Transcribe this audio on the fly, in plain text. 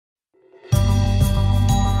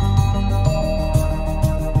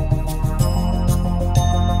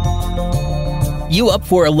You up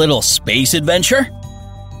for a little space adventure?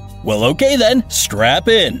 Well, okay then, strap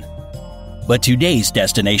in. But today's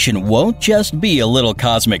destination won't just be a little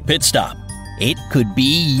cosmic pit stop. It could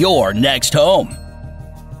be your next home.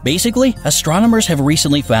 Basically, astronomers have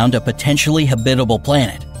recently found a potentially habitable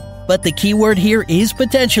planet. But the key word here is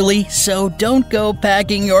potentially, so don't go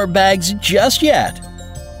packing your bags just yet.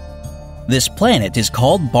 This planet is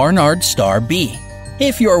called Barnard Star B.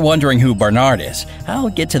 If you're wondering who Barnard is, I'll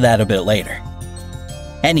get to that a bit later.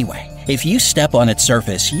 Anyway, if you step on its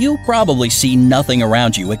surface, you'll probably see nothing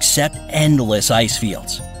around you except endless ice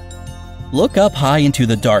fields. Look up high into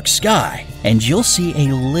the dark sky, and you'll see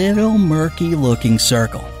a little murky-looking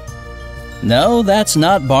circle. No, that's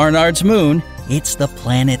not Barnard's moon. It's the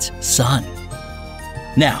planet's sun.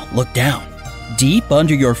 Now, look down. Deep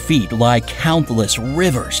under your feet lie countless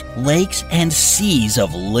rivers, lakes, and seas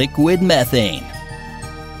of liquid methane.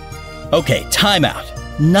 Okay, time out.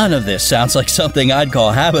 None of this sounds like something I'd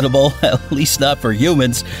call habitable, at least not for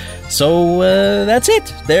humans. So, that's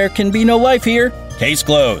it. There can be no life here. Case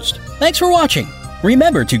closed. Thanks for watching.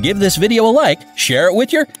 Remember to give this video a like, share it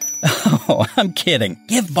with your... Oh, I'm kidding.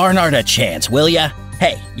 Give Barnard a chance, will ya?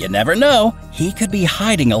 Hey, you never know. He could be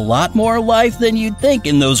hiding a lot more life than you'd think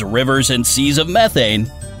in those rivers and seas of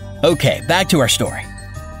methane. Okay, back to our story.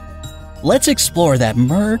 Let's explore that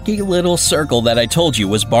murky little circle that I told you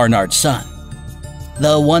was Barnard's sun.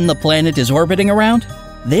 The one the planet is orbiting around?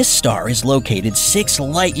 This star is located 6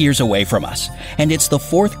 light-years away from us, and it's the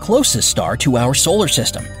 4th closest star to our solar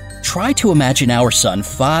system. Try to imagine our sun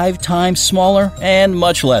 5 times smaller and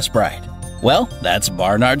much less bright. Well, that's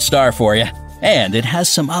Barnard Star for you. And it has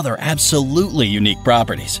some other absolutely unique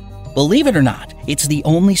properties. Believe it or not, it's the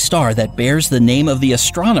only star that bears the name of the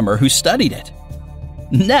astronomer who studied it.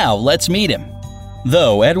 Now, let's meet him.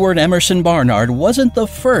 Though Edward Emerson Barnard wasn't the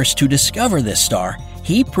first to discover this star,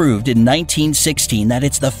 he proved in 1916 that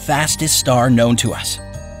it's the fastest star known to us.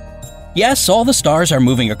 Yes, all the stars are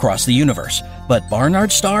moving across the universe, but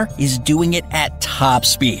Barnard's star is doing it at top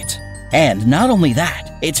speeds. And not only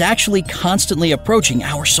that, it's actually constantly approaching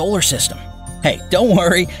our solar system. Hey, don't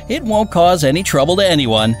worry, it won't cause any trouble to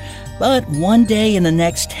anyone. But one day in the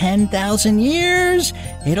next 10,000 years,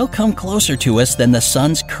 it'll come closer to us than the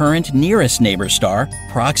Sun's current nearest neighbor star,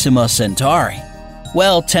 Proxima Centauri.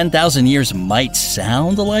 Well, 10,000 years might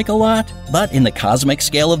sound like a lot, but in the cosmic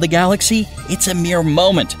scale of the galaxy, it's a mere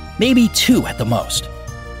moment, maybe 2 at the most.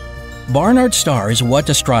 Barnard Star is what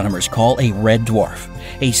astronomers call a red dwarf,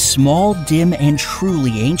 a small, dim, and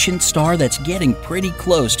truly ancient star that's getting pretty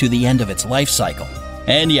close to the end of its life cycle.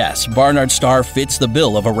 And yes, Barnard Star fits the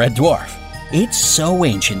bill of a red dwarf. It's so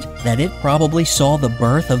ancient that it probably saw the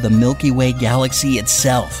birth of the Milky Way galaxy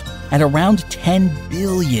itself. At around 10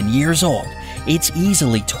 billion years old, it's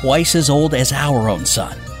easily twice as old as our own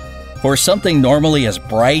sun. For something normally as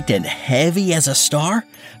bright and heavy as a star,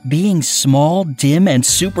 being small, dim, and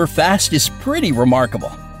super fast is pretty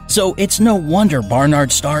remarkable. So it's no wonder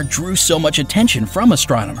Barnard Star drew so much attention from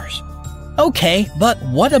astronomers. Okay, but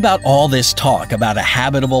what about all this talk about a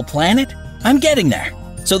habitable planet? I'm getting there.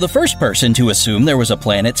 So the first person to assume there was a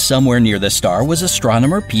planet somewhere near the star was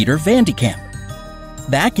astronomer Peter Van de Kamp.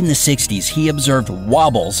 Back in the 60s, he observed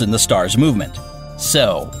wobbles in the star's movement.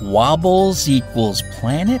 So, wobbles equals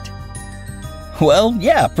planet? Well,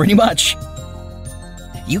 yeah, pretty much.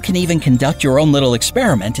 You can even conduct your own little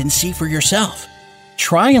experiment and see for yourself.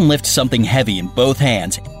 Try and lift something heavy in both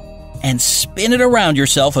hands and spin it around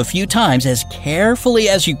yourself a few times as carefully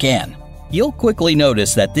as you can. You'll quickly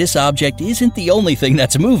notice that this object isn't the only thing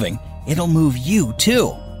that's moving. It'll move you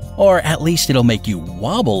too. Or at least it'll make you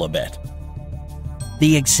wobble a bit.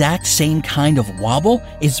 The exact same kind of wobble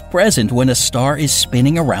is present when a star is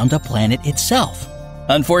spinning around a planet itself.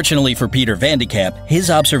 Unfortunately for Peter Van de Kamp, his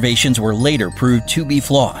observations were later proved to be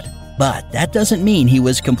flawed. But that doesn't mean he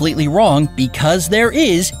was completely wrong, because there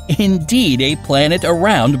is indeed a planet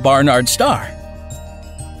around Barnard Star.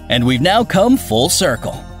 And we've now come full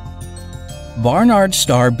circle. Barnard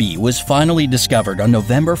Star B was finally discovered on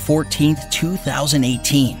November 14,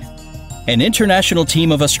 2018. An international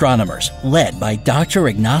team of astronomers, led by Dr.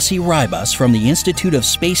 Ignasi Ribas from the Institute of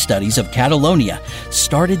Space Studies of Catalonia,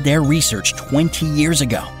 started their research 20 years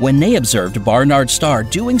ago when they observed Barnard Star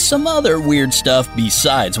doing some other weird stuff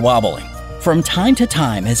besides wobbling. From time to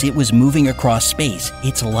time, as it was moving across space,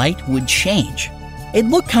 its light would change. It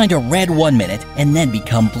looked kinda red one minute and then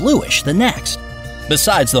become bluish the next.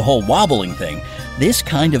 Besides the whole wobbling thing, this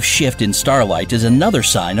kind of shift in starlight is another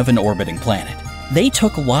sign of an orbiting planet. They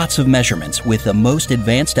took lots of measurements with the most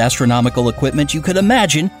advanced astronomical equipment you could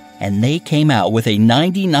imagine, and they came out with a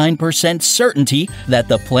 99% certainty that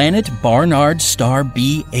the planet Barnard Star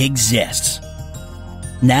B exists.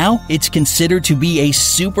 Now it's considered to be a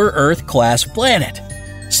super Earth-class planet.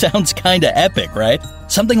 Sounds kinda epic, right?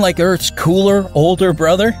 Something like Earth's cooler, older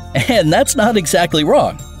brother? And that's not exactly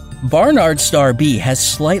wrong. Barnard Star B has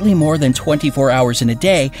slightly more than 24 hours in a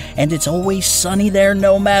day, and it's always sunny there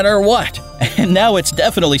no matter what. And now it's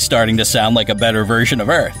definitely starting to sound like a better version of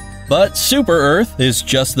Earth. But Super Earth is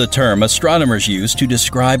just the term astronomers use to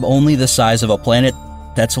describe only the size of a planet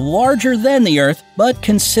that's larger than the Earth, but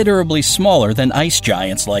considerably smaller than ice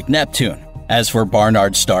giants like Neptune. As for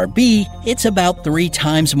Barnard Star B, it's about 3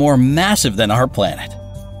 times more massive than our planet.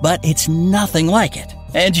 But it's nothing like it.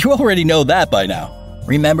 And you already know that by now.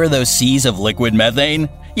 Remember those seas of liquid methane?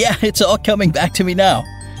 Yeah, it's all coming back to me now.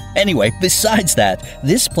 Anyway, besides that,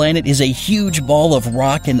 this planet is a huge ball of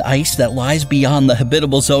rock and ice that lies beyond the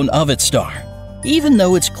habitable zone of its star. Even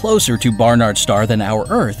though it's closer to Barnard Star than our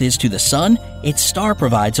Earth is to the Sun, its star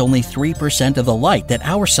provides only 3% of the light that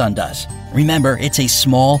our Sun does. Remember, it's a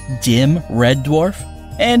small, dim red dwarf.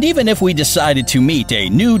 And even if we decided to meet a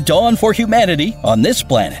new dawn for humanity on this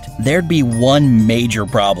planet, there'd be one major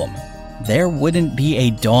problem. There wouldn't be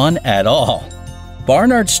a dawn at all.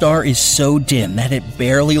 Barnard Star is so dim that it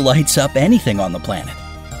barely lights up anything on the planet.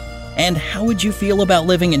 And how would you feel about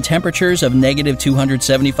living in temperatures of negative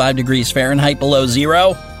 275 degrees Fahrenheit below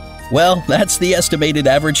zero? Well, that's the estimated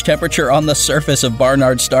average temperature on the surface of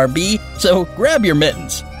Barnard Star B, so grab your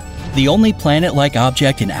mittens. The only planet-like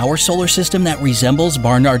object in our solar system that resembles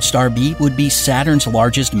Barnard Star B would be Saturn's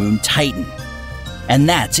largest moon, Titan. And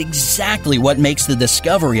that's exactly what makes the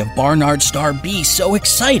discovery of Barnard Star B so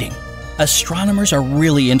exciting. Astronomers are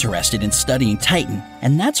really interested in studying Titan,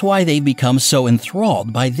 and that's why they've become so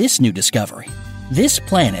enthralled by this new discovery. This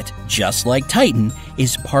planet, just like Titan,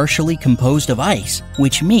 is partially composed of ice,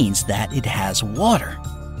 which means that it has water.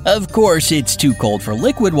 Of course, it's too cold for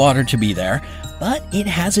liquid water to be there, but it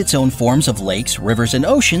has its own forms of lakes, rivers, and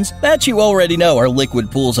oceans that you already know are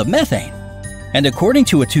liquid pools of methane. And according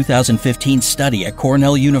to a 2015 study at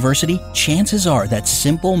Cornell University, chances are that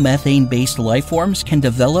simple methane-based life forms can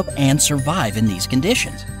develop and survive in these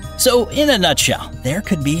conditions. So, in a nutshell, there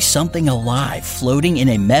could be something alive floating in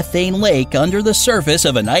a methane lake under the surface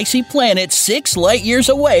of an icy planet 6 light years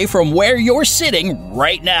away from where you're sitting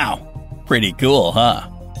right now. Pretty cool, huh?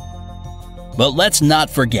 But let's not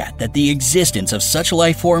forget that the existence of such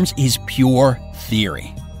life forms is pure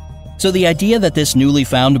theory. So the idea that this newly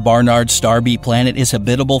found Barnard Star B planet is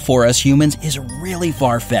habitable for us humans is really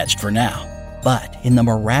far-fetched for now. But in the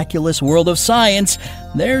miraculous world of science,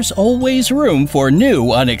 there's always room for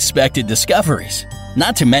new, unexpected discoveries.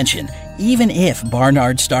 Not to mention, even if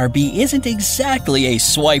Barnard Star B isn't exactly a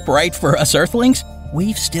swipe right for us Earthlings,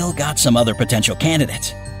 we've still got some other potential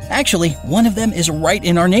candidates. Actually, one of them is right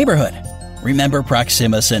in our neighborhood. Remember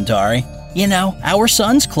Proxima Centauri? You know, our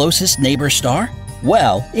Sun's closest neighbor star?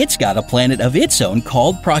 Well, it's got a planet of its own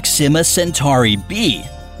called Proxima Centauri B.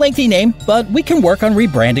 Lengthy name, but we can work on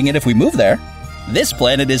rebranding it if we move there. This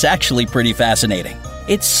planet is actually pretty fascinating.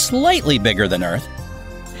 It's slightly bigger than Earth,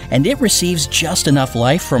 and it receives just enough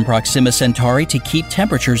light from Proxima Centauri to keep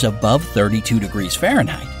temperatures above 32 degrees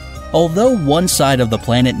Fahrenheit. Although one side of the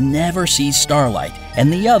planet never sees starlight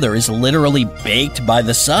and the other is literally baked by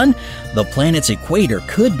the sun, the planet's equator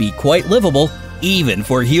could be quite livable even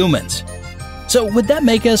for humans. So would that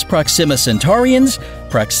make us Proxima Centaurians,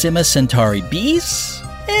 Proxima Centauri Bs?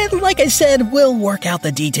 And like I said, we'll work out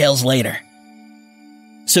the details later.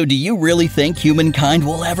 So do you really think humankind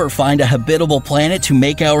will ever find a habitable planet to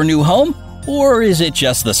make our new home? Or is it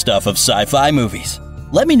just the stuff of sci-fi movies?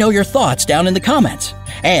 Let me know your thoughts down in the comments.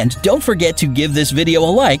 And don't forget to give this video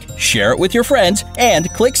a like, share it with your friends,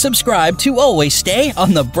 and click subscribe to always stay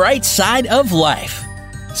on the bright side of life.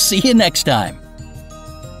 See you next time.